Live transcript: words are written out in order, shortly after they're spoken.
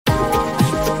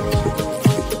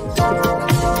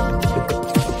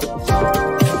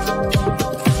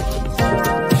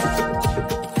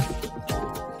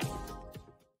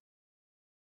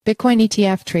Bitcoin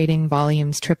ETF trading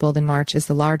volumes tripled in March as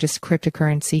the largest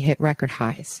cryptocurrency hit record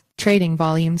highs. Trading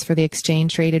volumes for the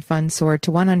exchange-traded fund soared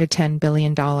to $110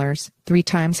 billion, 3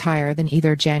 times higher than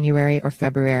either January or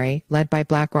February, led by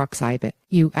BlackRock's IBIT.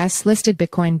 U.S.-listed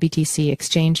Bitcoin BTC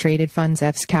exchange-traded funds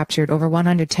ETFs captured over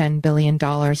 $110 billion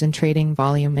in trading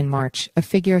volume in March, a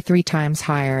figure 3 times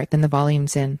higher than the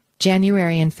volumes in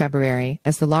January and February,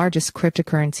 as the largest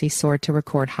cryptocurrency soared to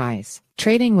record highs.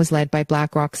 Trading was led by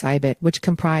BlackRock's IBIT, which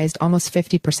comprised almost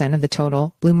 50% of the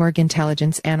total, Bloomberg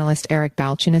Intelligence analyst Eric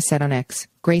Balchunas said on X.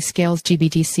 Grayscale's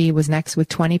GBTC was next with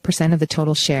 20% of the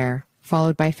total share,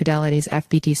 followed by Fidelity's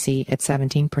FBTC at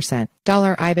 17%.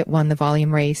 $IBIT won the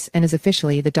volume race and is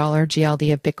officially the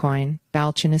 $GLD of Bitcoin,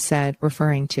 Balchunas said,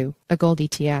 referring to a gold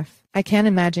ETF. I can't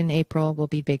imagine April will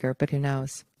be bigger, but who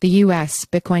knows? The U.S.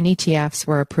 Bitcoin ETFs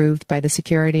were approved by the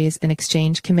Securities and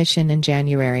Exchange Commission in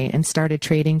January and started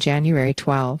trading January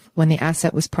 12, when the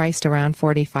asset was priced around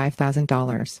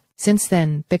 $45,000. Since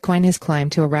then, Bitcoin has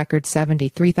climbed to a record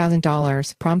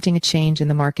 $73,000, prompting a change in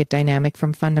the market dynamic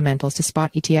from fundamentals to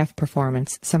spot ETF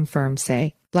performance, some firms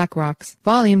say. BlackRock's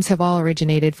volumes have all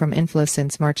originated from inflow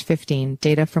since March 15,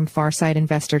 data from Farsight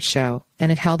Investors show, and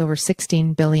it held over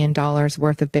 $16 billion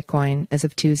worth of Bitcoin as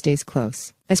of Tuesday's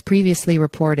close. As previously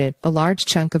reported, a large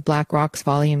chunk of BlackRock's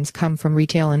volumes come from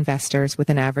retail investors with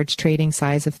an average trading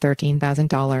size of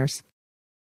 $13,000.